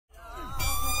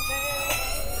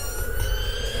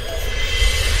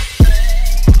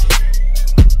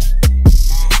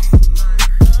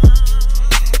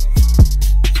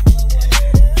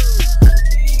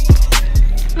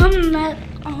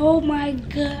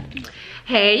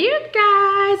Hey you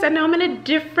guys, I know I'm in a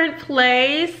different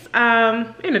place,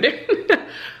 in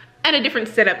a different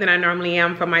setup than I normally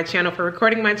am for my channel, for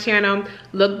recording my channel.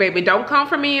 Look baby, don't come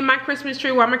for me and my Christmas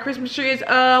tree while my Christmas tree is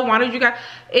why don't you guys,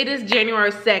 it is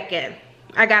January 2nd.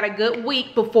 I got a good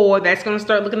week before that's gonna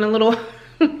start looking a little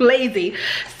lazy.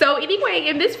 So anyway,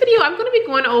 in this video I'm going to be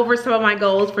going over some of my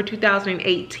goals for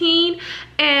 2018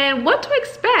 and what to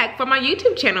expect for my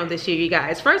YouTube channel this year, you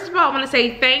guys. First of all, I want to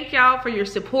say thank y'all for your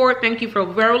support. Thank you for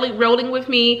rolling with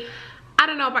me. I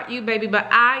don't know about you baby,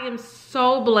 but I am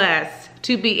so blessed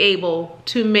to be able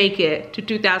to make it to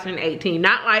 2018.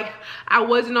 Not like I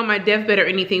wasn't on my deathbed or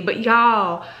anything, but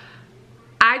y'all,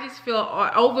 I just feel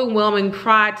overwhelming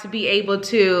pride to be able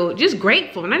to, just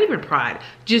grateful, not even pride,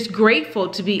 just grateful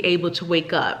to be able to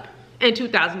wake up in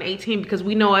 2018 because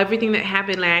we know everything that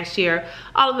happened last year,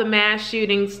 all of the mass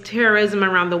shootings, terrorism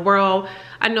around the world.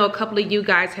 I know a couple of you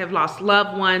guys have lost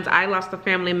loved ones. I lost a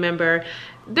family member.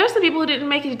 There's some people who didn't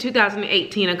make it to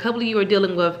 2018. A couple of you are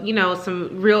dealing with, you know,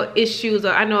 some real issues.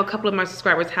 I know a couple of my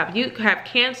subscribers have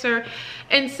cancer.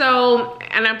 And so,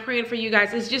 and I'm praying for you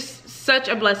guys. It's just such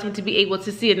a blessing to be able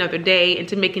to see another day and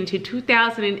to make it into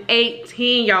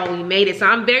 2018. Y'all, we made it. So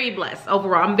I'm very blessed.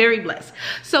 Overall, I'm very blessed.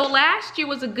 So last year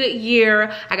was a good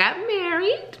year. I got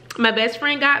married. My best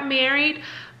friend got married.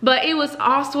 But it was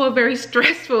also a very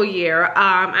stressful year.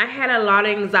 I had a lot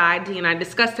of anxiety and I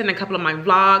discussed it in a couple of my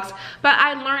vlogs, but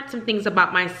I learned some things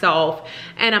about myself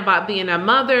and about being a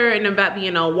mother and about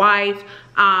being a wife.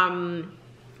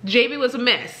 JB was a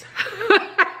mess.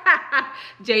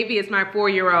 JB is my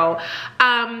 4-year-old.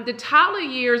 The toddler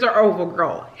years are over,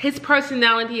 girl. His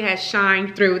personality has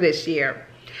shined through this year.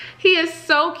 He is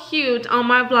so cute on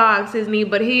my vlogs, isn't he?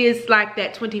 But he is like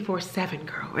that 24/7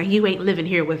 girl, and you ain't living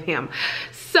here with him.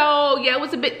 So yeah, it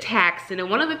was a bit taxing. And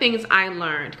one of the things I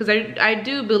learned, because I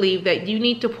do believe that you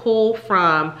need to pull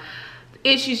from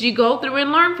issues you go through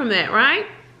and learn from that, right?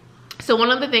 So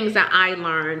one of the things that I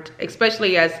learned,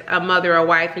 especially as a mother or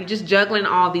wife, and just juggling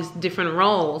all these different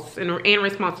roles and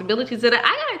responsibilities, that I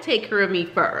gotta take care of me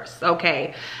first,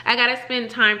 okay? I gotta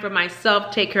spend time for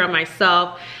myself, take care of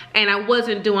myself, and I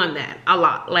wasn't doing that a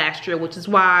lot last year, which is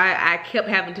why I kept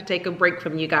having to take a break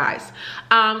from you guys.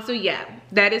 So yeah,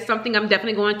 that is something I'm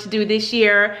definitely going to do this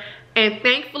year. And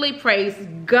thankfully, praise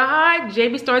God,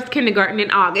 JB starts kindergarten in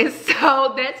August.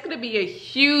 So that's gonna be a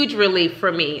huge relief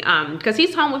for me because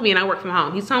he's home with me and I work from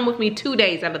home. He's home with me 2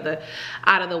 days out of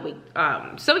the week.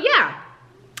 So yeah,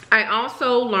 I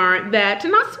also learned that to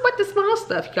not sweat the small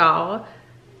stuff, y'all.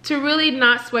 To really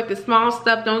not sweat the small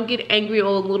stuff. Don't get angry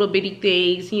over little bitty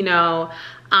things, you know,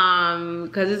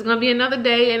 because it's gonna be another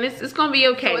day and it's gonna be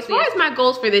okay. So as far as my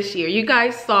goals for this year, you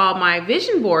guys saw my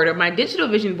vision board or my digital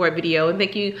vision board video, and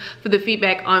thank you for the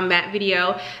feedback on that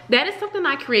video. That is something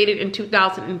I created in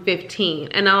 2015,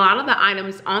 and a lot of the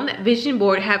items on that vision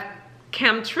board have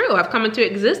come true, have come into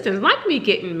existence, like me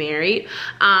getting married.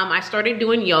 I started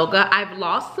doing yoga. I've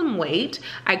lost some weight.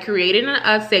 I created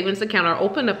a savings account, or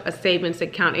opened up a savings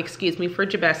account, excuse me, for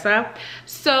Jabessa.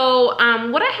 So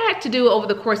what I had to do over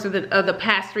the course of the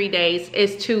past 3 days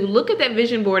is to look at that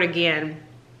vision board again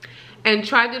and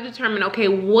try to determine, okay,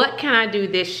 what can I do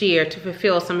this year to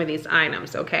fulfill some of these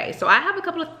items, okay? So I have a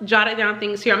couple of jotted down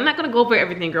things here. I'm not gonna go over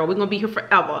everything, girl. We're gonna be here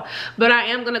forever. But I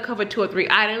am gonna cover 2 or 3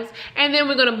 items, and then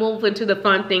we're gonna move into the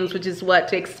fun things, which is what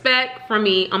to expect from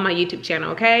me on my YouTube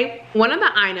channel, okay? One of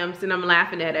the items, and I'm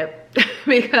laughing at it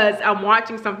because I'm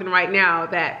watching something right now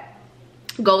that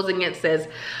goes against this,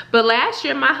 but last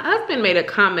year my husband made a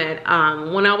comment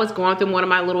when I was going through one of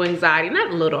my little anxiety,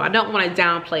 not little, I don't want to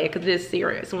downplay it because it is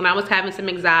serious. When I was having some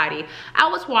anxiety, I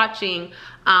was watching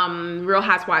Real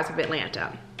Housewives of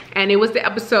Atlanta, and it was the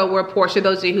episode where Portia,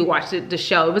 those of you who watched the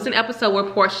show, it was an episode where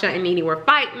Portia and Nene were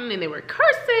fighting and they were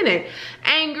cursing and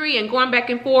angry and going back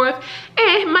and forth,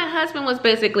 and my husband was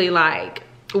basically like,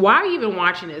 why are you even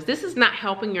watching this? This is not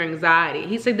helping your anxiety.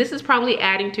 He said, this is probably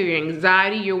adding to your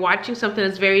anxiety. You're watching something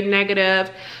that's very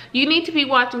negative. You need to be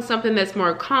watching something that's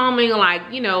more calming, like,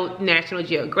 you know, National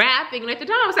Geographic. And at the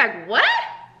time I was like, what?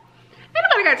 Ain't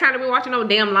nobody got time to be watching no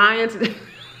damn lions.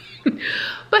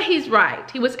 But he's right.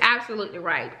 He was absolutely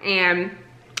right. And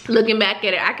looking back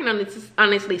at it, I can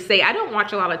honestly say I don't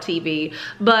watch a lot of TV,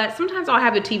 but sometimes I'll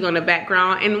have the TV on the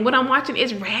background, and what I'm watching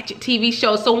is ratchet TV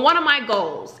shows. So one of my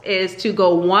goals is to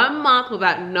go 1 month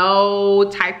without no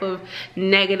type of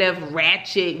negative,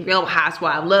 ratchet, Real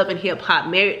Housewives, Love and Hip Hop,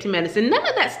 Married to Medicine, none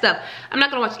of that stuff. I'm not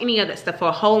gonna watch any of that stuff for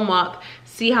a whole month.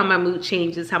 See how my mood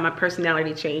changes, how my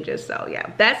personality changes. So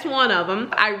yeah, that's one of them.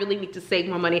 I really need to save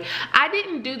more money. I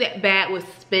didn't do that bad with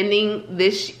spending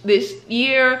this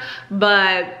year,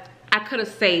 but I could have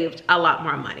saved a lot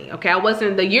more money, okay?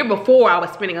 The year before I was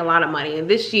spending a lot of money, and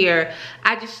this year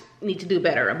I just need to do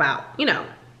better about, you know,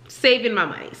 saving my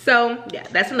money. So yeah,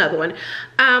 that's another one.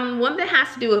 One that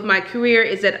has to do with my career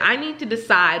is that I need to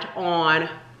decide on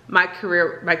my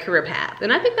career path.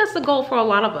 And I think that's the goal for a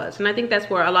lot of us. And I think that's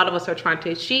where a lot of us are trying to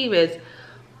achieve is,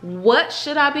 what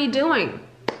should I be doing?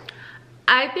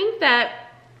 I think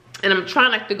that, and I'm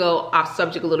trying not to go off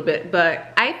subject a little bit,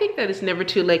 but I think that it's never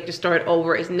too late to start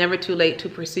over. It's never too late to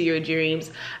pursue your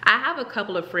dreams. I have a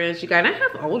couple of friends, you guys, and I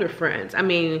have older friends. I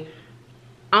mean,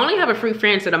 I only have a few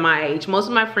friends that are my age. Most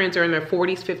of my friends are in their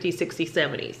 40s, 50s, 60s,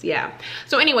 70s. Yeah.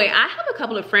 So anyway, I have a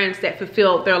couple of friends that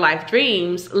fulfilled their life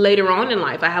dreams later on in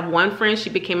life. I have one friend, she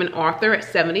became an author at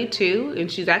 72, and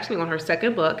she's actually on her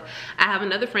second book. I have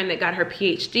another friend that got her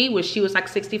PhD when she was like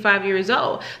 65 years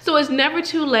old. So it's never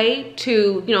too late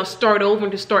to, you know, start over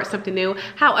and to start something new.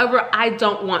 However, I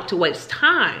don't want to waste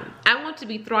time. I want to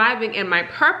be thriving in my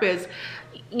purpose.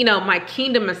 You know, my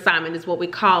kingdom assignment is what we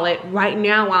call it right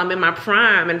now while I'm in my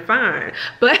prime and fine.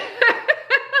 But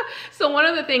so one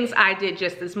of the things I did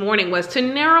just this morning was to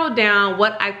narrow down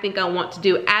what I think I want to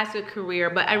do as a career,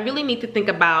 but I really need to think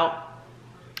about,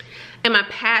 am I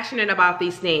passionate about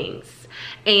these things?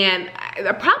 And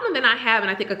the problem that I have, and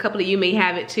I think a couple of you may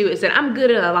have it too, is that I'm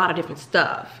good at a lot of different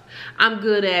stuff. I'm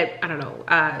good at, I don't know,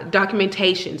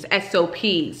 documentations,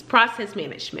 SOPs, process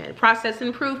management, process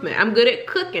improvement. I'm good at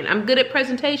cooking. I'm good at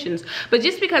presentations. But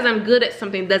just because I'm good at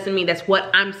something doesn't mean that's what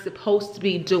I'm supposed to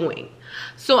be doing.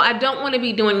 So I don't want to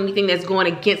be doing anything that's going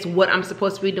against what I'm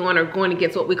supposed to be doing or going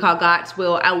against what we call God's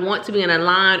will. I want to be in a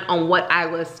line on what I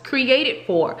was created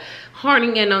for,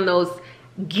 honing in on those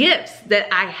gifts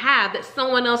that I have that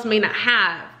someone else may not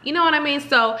have. You know what I mean?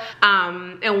 So,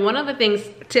 and one of the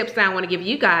tips that I want to give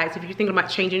you guys, if you're thinking about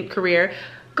changing career,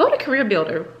 go to Career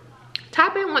Builder.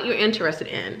 Type in what you're interested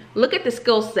in. Look at the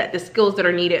skill set, the skills that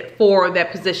are needed for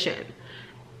that position.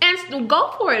 And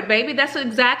go for it, baby. That's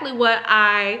exactly what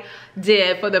I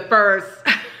did for the first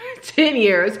 10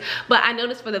 years. But I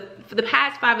noticed for the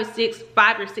past 5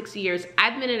 or 6 years,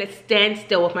 I've been at a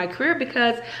standstill with my career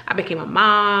because I became a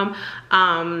mom,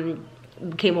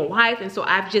 became a wife, and so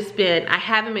I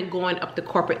haven't been going up the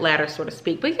corporate ladder, so to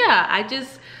speak. But yeah, I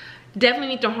just definitely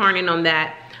need to hone in on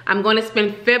that. I'm going to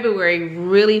spend February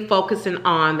really focusing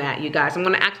on that, you guys. I'm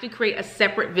going to actually create a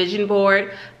separate vision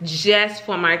board just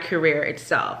for my career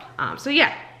itself. So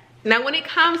yeah. Now, when it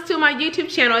comes to my YouTube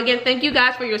channel, again, thank you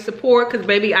guys for your support, because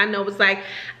baby, I know it's like,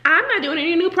 I'm not doing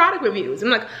any new product reviews. I'm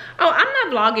like, oh,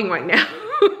 I'm not vlogging right now.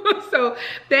 So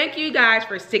thank you guys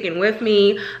for sticking with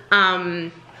me.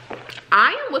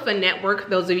 I am with a network,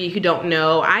 those of you who don't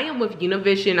know. I am with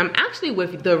Univision. I'm actually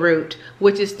with The Root,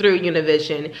 which is through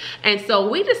Univision. And so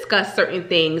we discussed certain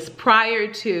things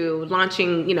prior to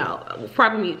launching, you know,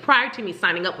 prior to me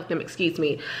signing up with them, excuse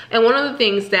me. And one of the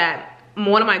things that,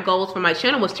 one of my goals for my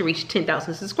channel was to reach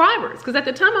 10,000 subscribers. Because at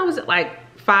the time I was at like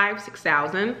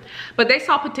 6,000. But they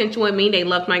saw potential in me. They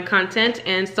loved my content.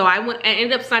 And so I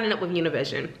ended up signing up with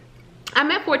Univision. I'm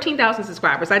at 14,000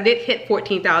 subscribers. I did hit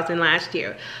 14,000 last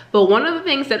year. But one of the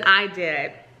things that I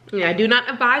did, you know, I do not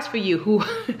advise for you who,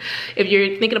 if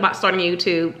you're thinking about starting a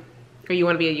YouTube or you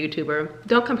want to be a YouTuber,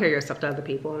 don't compare yourself to other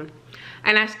people.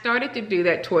 And I started to do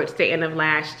that towards the end of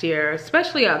last year,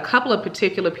 especially a couple of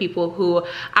particular people who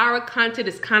our content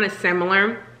is kind of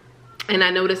similar. And I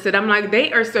noticed that I'm like,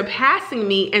 they are surpassing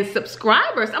me in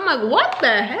subscribers. I'm like, what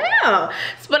the hell?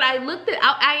 But I looked at,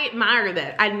 I admire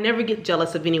that. I never get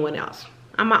jealous of anyone else.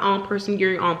 I'm my own person,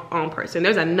 you're your own person.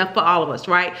 There's enough for all of us,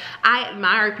 right? I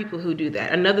admire people who do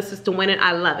that. Another sister winning,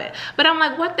 I love it. But I'm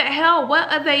like, what the hell?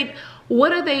 What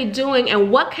are they doing,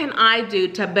 and what can I do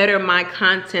to better my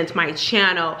content, my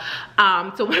channel?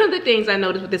 So one of the things I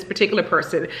noticed with this particular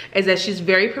person is that she's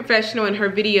very professional in her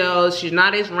videos. She's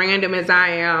not as random as I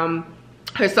am.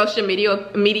 Her social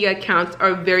media accounts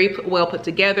are very well put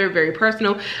together, very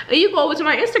personal. And you go over to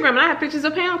my Instagram and I have pictures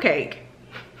of pound cake.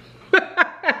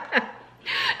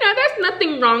 Now, there's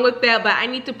nothing wrong with that, but I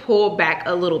need to pull back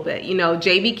a little bit. You know,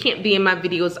 JB can't be in my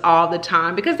videos all the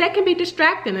time because that can be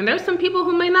distracting. And there's some people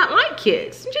who may not like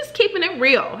kids. I'm just keeping it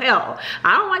real. Hell,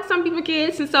 I don't like some people's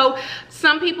kids. And so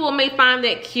some people may find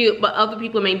that cute, but other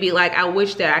people may be like, I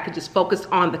wish that I could just focus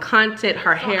on the content,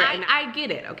 her hair. And I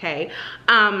get it, okay?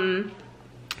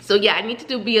 So yeah, I need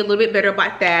to be a little bit better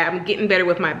about that. I'm getting better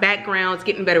with my backgrounds,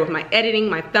 getting better with my editing,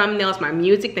 my thumbnails, my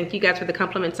music. Thank you guys for the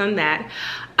compliments on that.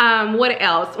 What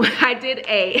else? I did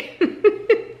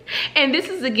and this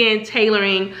is again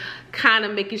tailoring, kind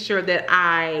of making sure that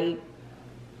I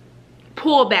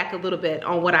pull back a little bit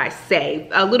on what I say,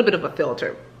 a little bit of a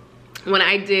filter. When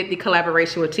I did the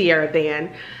collaboration with Tiara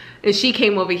Van, and she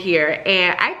came over here,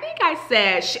 and I think I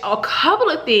said a couple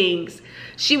of things.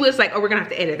 She was like, oh, we're gonna have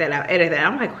to edit that out, edit that.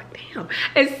 I'm like, oh, damn.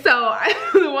 And so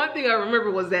the one thing I remember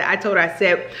was that I told her, I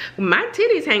said, my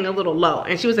titties hang a little low.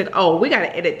 And she was like, oh, we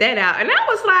gotta edit that out. And I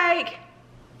was like,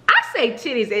 I say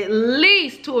titties at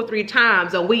least 2 or 3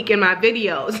 times a week in my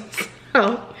videos.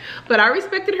 So, but I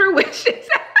respected her wishes.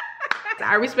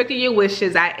 I respected your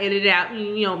wishes. I edited out,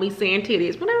 you know, me saying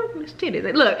titties. Whatever, it's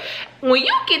titties. Look, when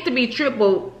you get to be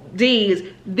triple D's,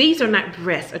 these are not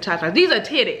breasts or tatas. These are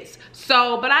titties.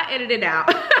 So, but I edited it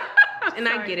out. And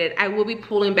I get it. I will be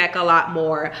pulling back a lot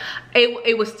more.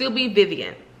 It will still be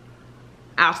Vivian.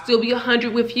 I'll still be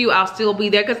 100 with you. I'll still be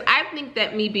there, because I think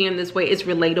that me being this way is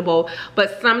relatable,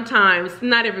 but sometimes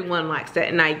not everyone likes that,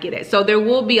 and I get it. So there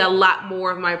will be a lot more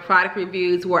of my product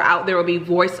reviews where out there will be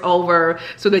voiceover,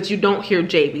 so that you don't hear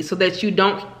JB, so that you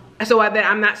don't, so that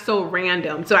I'm not so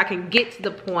random, so I can get to the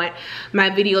point.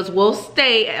 My videos will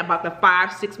stay at about the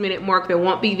 5-6 minute mark. There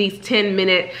won't be these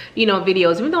 10-minute, you know,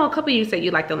 videos, even though a couple of you said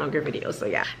you like the longer videos. So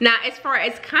yeah. Now, as far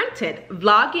as content,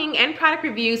 vlogging and product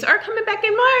reviews are coming back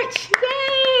in March.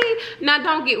 Yay! Now,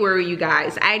 don't get worried, you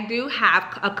guys. I do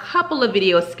have a couple of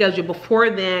videos scheduled before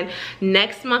then.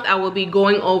 Next month, I will be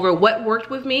going over what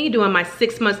worked with me doing my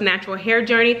 6 months natural hair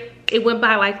journey. It went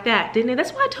by like that, didn't it?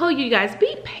 That's why I told you guys,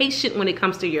 be patient when it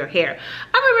comes to your hair.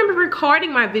 I remember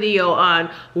recording my video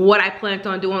on what I planned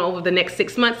on doing over the next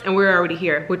 6 months, and we're already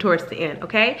here. We're towards the end,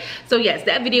 okay? So yes,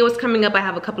 that video is coming up. I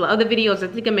have a couple of other videos. I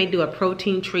think I may do a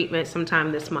protein treatment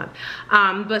sometime this month.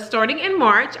 But starting in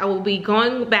March, I will be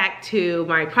going back to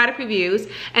my product reviews,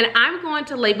 and I'm going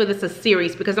to label this a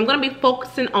series, because I'm gonna be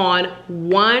focusing on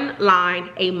one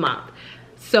line a month.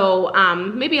 So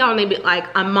maybe I'll name it like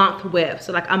a month with,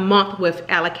 so like a month with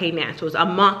LK Naturals, a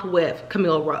month with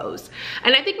Camille Rose.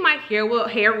 And I think my hair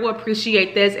will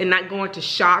appreciate this, and not going to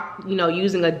shock, you know,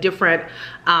 using a different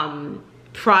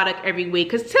product every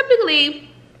week, because typically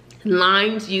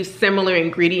lines use similar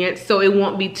ingredients, so it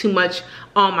won't be too much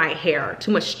on my hair, too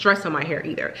much stress on my hair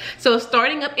either. So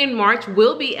starting up in March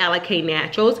will be LK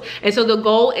Naturals, and so the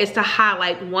goal is to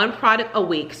highlight one product a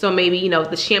week. So maybe, you know,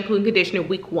 the shampoo and conditioner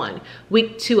week 1,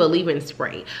 week 2 a leave-in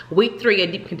spray, week 3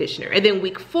 a deep conditioner, and then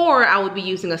week 4 I will be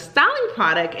using a styling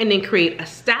product, and then create a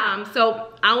style.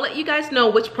 So I'll let you guys know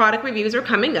which product reviews are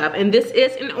coming up, and this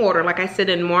is in order. Like I said,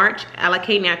 in March,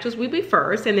 LK Naturals will be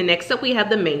first, and then next up we have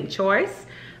the main choice,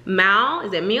 Meal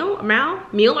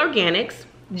Organics,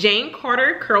 Jane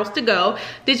Carter Curls to Go.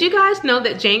 Did you guys know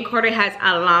that Jane Carter has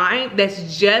a line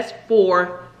that's just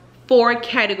for 4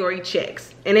 category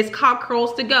chicks, and it's called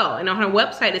Curls to Go, and on her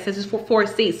website it says it's for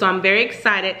 4C. So I'm very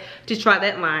excited to try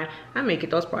that line. I may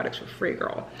get those products for free,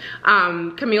 girl.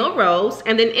 Camille Rose,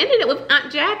 and then ended it with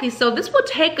Aunt Jackie. So this will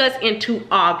take us into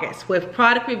August with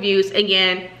product reviews,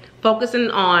 again focusing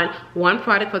on one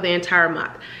product for the entire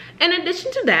month. In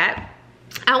addition to that,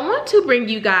 I want to bring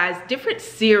you guys different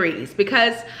series,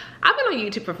 because I've been on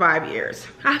YouTube for 5 years.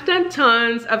 I've done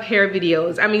tons of hair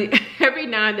videos. I mean, every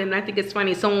now and then I think it's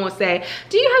funny, someone will say,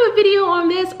 do you have a video on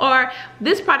this, or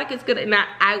this product is good? And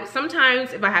I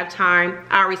sometimes, if I have time,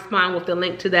 I'll respond with the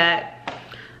link to that.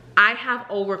 I have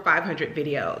over 500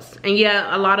 videos, and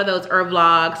yeah, a lot of those are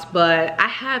vlogs, but I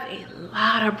have a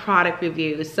lot of product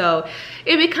reviews, so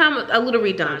it becomes a little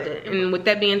redundant. And with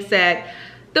that being said,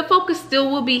 the focus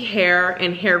still will be hair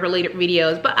and hair related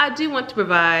videos, but I do want to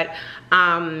provide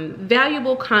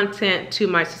valuable content to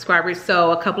my subscribers.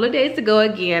 So a couple of days ago,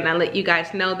 again, I let you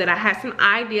guys know that I had some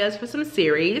ideas for some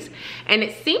series, and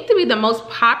it seemed to be the most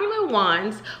popular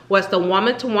ones was the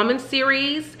Woman to Woman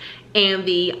series and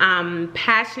the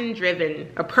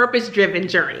passion-driven or purpose-driven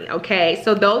journey. Okay,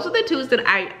 so those are the two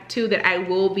that I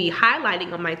will be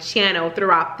highlighting on my channel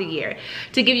throughout the year,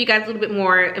 to give you guys a little bit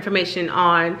more information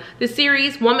on the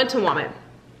series Woman to Woman.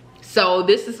 So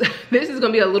this is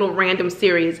gonna be a little random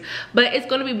series, but it's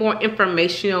gonna be more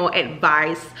informational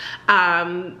advice.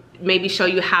 Maybe show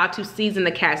you how to season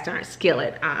the cast iron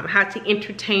skillet, how to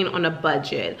entertain on a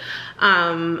budget.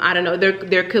 I don't know,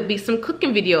 there could be some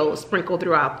cooking videos sprinkled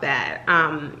throughout that.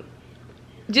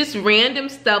 Just random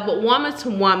stuff, but woman to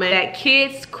woman, that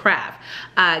kids craft,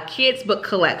 kids book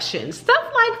collection, stuff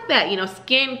like that, you know,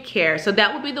 skincare. So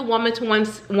that would be the woman to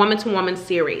woman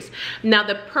series. Now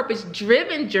the purpose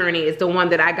driven journey is the one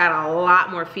that I got a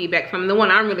lot more feedback from, the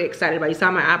one I'm really excited about. You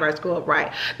saw my eyebrows go up,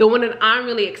 right? The one that I'm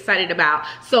really excited about.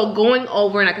 So going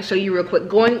over, and I can show you real quick,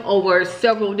 going over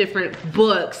several different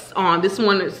books on this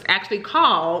one is actually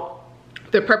called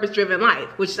The Purpose-Driven Life,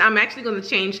 which I'm actually going to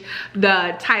change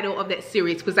the title of that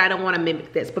series because I don't want to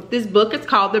mimic this. But this book is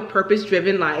called The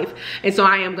Purpose-Driven Life, and so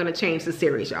I am going to change the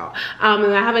series, y'all.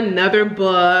 And I have another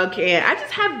book, and I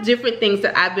just have different things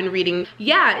that I've been reading.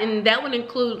 Yeah, and that would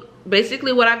include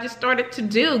basically what I've just started to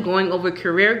do, going over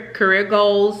career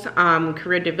goals,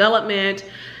 career development,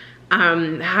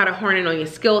 how to hone in on your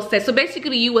skill set. So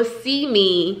basically, you will see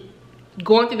me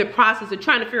going through the process of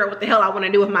trying to figure out what the hell I want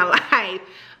to do with my life.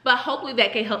 But hopefully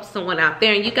that can help someone out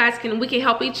there, and you guys we can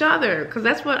help each other, because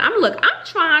that's what I'm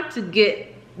trying to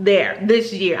get there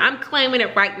this year. I'm claiming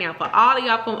it right now for all of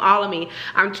y'all, from all of me.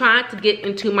 I'm trying to get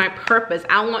into my purpose.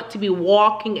 I want to be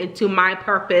walking into my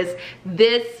purpose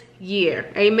this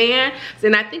year. Amen.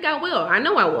 And I think I will. I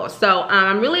know I will. So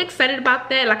I'm really excited about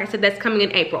that. Like I said, that's coming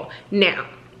in April. Now,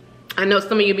 I know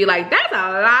some of you be like, that's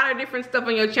a lot of different stuff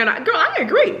on your channel. Girl, I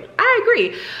agree. I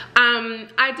agree.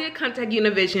 I did contact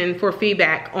Univision for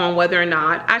feedback on whether or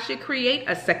not I should create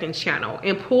a second channel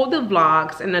and pull the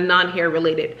vlogs and the non-hair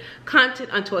related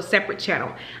content onto a separate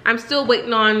channel. I'm still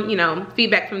waiting on, you know,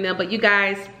 feedback from them, but you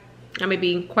guys, I'm gonna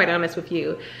be quite honest with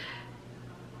you.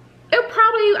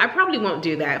 I probably won't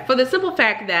do that, for the simple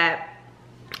fact that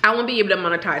I won't be able to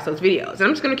monetize those videos. And I'm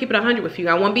just gonna keep it 100 with you.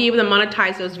 I won't be able to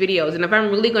monetize those videos. And if I'm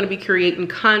really gonna be creating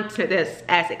content that's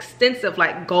as extensive,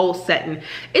 like goal setting,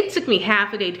 it took me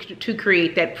half a day to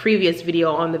create that previous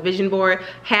video on the vision board,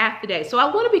 half the day. So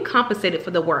I wanna be compensated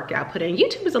for the work I put in.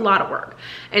 YouTube is a lot of work.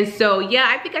 And so, yeah,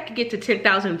 I think I could get to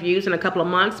 10,000 views in a couple of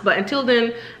months, but until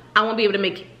then, I won't be able to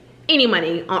make any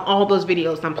money on all those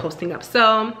videos I'm posting up.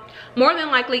 So more than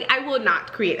likely I will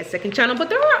not create a second channel, but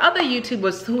there are other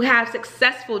YouTubers who have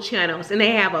successful channels and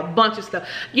they have a bunch of stuff.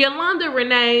 Yolanda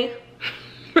Renee,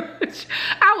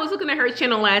 I was looking at her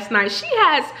channel last night. She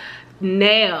has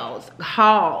nails,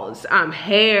 hauls,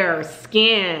 hair,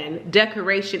 skin,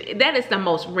 decoration. That is the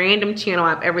most random channel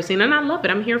I've ever seen, and I love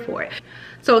it. I'm here for it.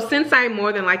 So since I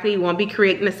more than likely won't be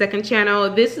creating a second channel,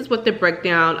 this is what the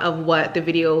breakdown of what the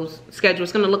video schedule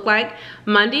is going to look like.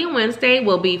 Monday and Wednesday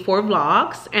will be for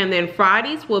vlogs, and then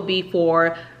Fridays will be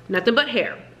for nothing but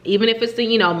hair. Even if it's the,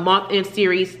 you know, month-end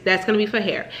series, that's going to be for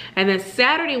hair. And then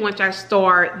Saturday, once I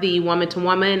start the woman to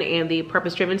woman and the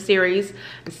purpose-driven series,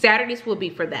 Saturdays will be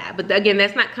for that. But again,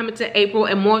 that's not coming to April,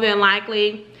 and more than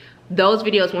likely those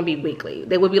videos won't be weekly.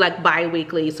 They will be like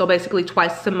bi-weekly, so basically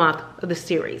twice a month of the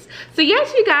series. So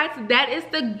yes, you guys, that is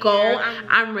the goal.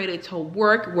 I'm ready to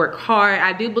work hard.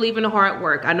 I do believe in the hard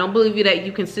work. I don't believe that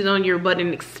you can sit on your butt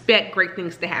and expect great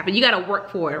things to happen. You gotta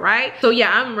work for it, right? So yeah,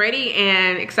 I'm ready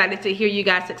and excited to hear you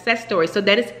guys' success stories. So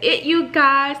that is it, you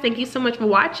guys. Thank you so much for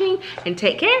watching, and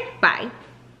take care. Bye.